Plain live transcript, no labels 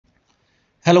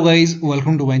Hello guys,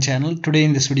 welcome to my channel. Today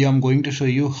in this video I'm going to show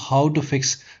you how to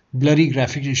fix blurry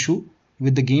graphics issue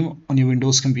with the game on your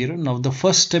Windows computer. Now the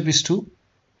first step is to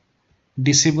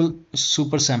disable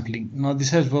super sampling. Now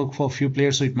this has worked for a few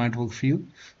players, so it might work for you.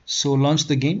 So launch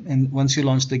the game, and once you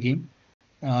launch the game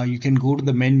you can go to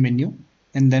the main menu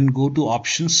and then go to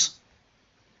options.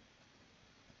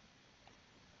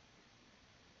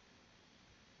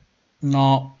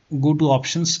 Now go to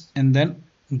options and then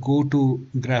go to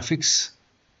graphics.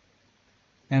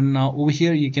 And now over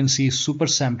here you can see super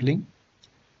sampling.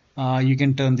 You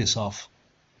can turn this off.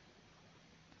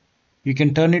 You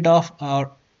can turn it off,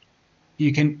 or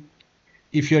you can,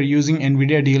 if you are using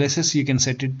NVIDIA DLSS, you can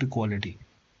set it to quality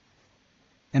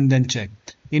and then check.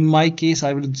 In my case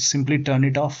I will simply turn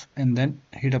it off and then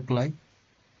hit apply,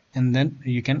 and then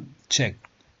you can check.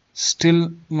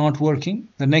 Still not working.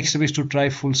 The next step is to try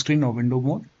full screen or window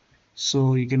mode.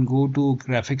 So you can go to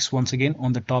graphics once again.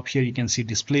 On the top here you can see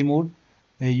display mode.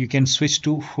 You can switch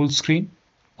to full screen,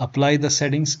 apply the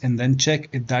settings, and then check.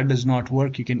 If that does not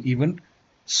work, you can even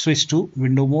switch to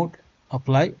window mode,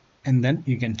 apply, and then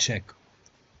you can check.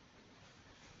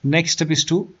 Next step is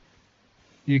to,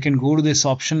 you can go to this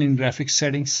option in graphics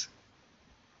settings.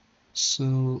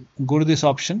 So go to this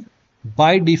option.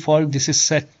 By default this is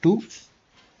set to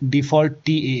default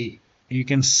TAA. You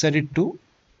can set it to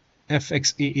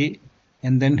FXAA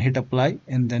and then hit apply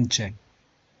and then check.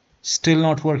 Still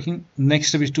not working. Next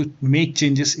step is to make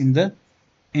changes in the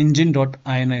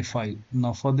Engine.ini file.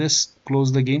 Now for this,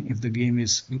 close the game if the game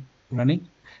is running,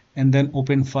 and then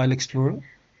open File Explorer,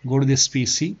 go to this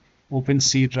PC, open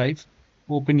C drive,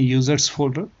 open users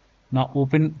folder. Now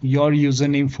open your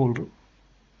username folder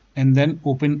and then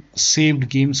open saved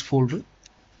games folder,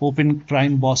 open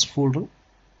Crime Boss folder,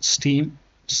 Steam,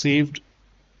 saved,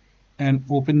 and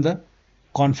open the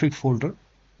config folder,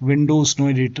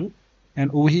 WindowsNoEditor. And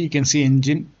over here you can see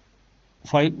engine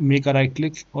file. Make a right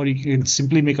click, or you can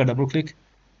simply make a double click.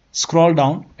 Scroll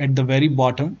down at the very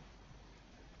bottom.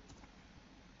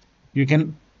 You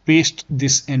can paste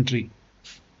this entry.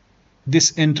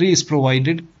 This entry is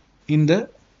provided in the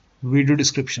video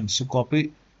description. So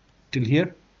copy till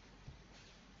here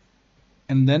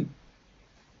and then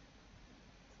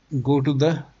go to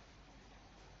the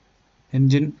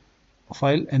engine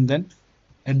file, and then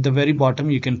at the very bottom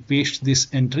you can paste this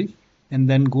entry and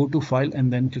then go to file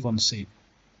and then click on save.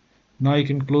 Now you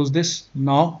can close this.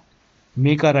 Now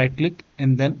make a right click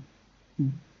and then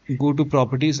go to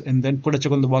properties and then put a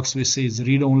check on the box which says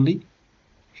read only,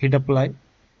 hit apply,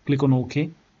 click on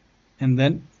OK, and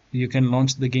then you can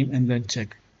launch the game and then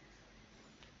check.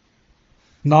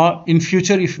 Now in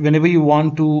future, if whenever you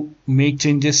want to make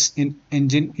changes in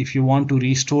engine, if you want to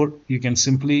restore, you can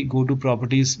simply go to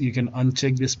properties, you can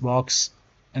uncheck this box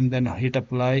and then hit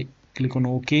apply, click on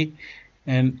OK,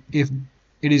 and if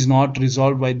it is not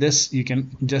resolved by this, you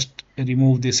can just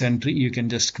remove this entry, you can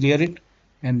just clear it,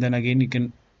 and then again you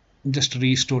can just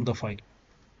restore the file.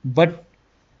 But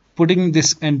putting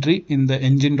this entry in the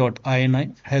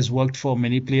Engine.ini has worked for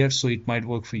many players, so it might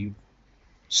work for you.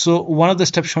 So one of the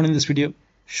steps shown in this video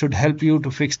should help you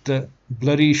to fix the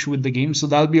blurry issue with the game. So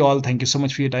that'll be all. Thank you so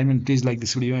much for your time, and please like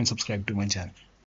this video and subscribe to my channel.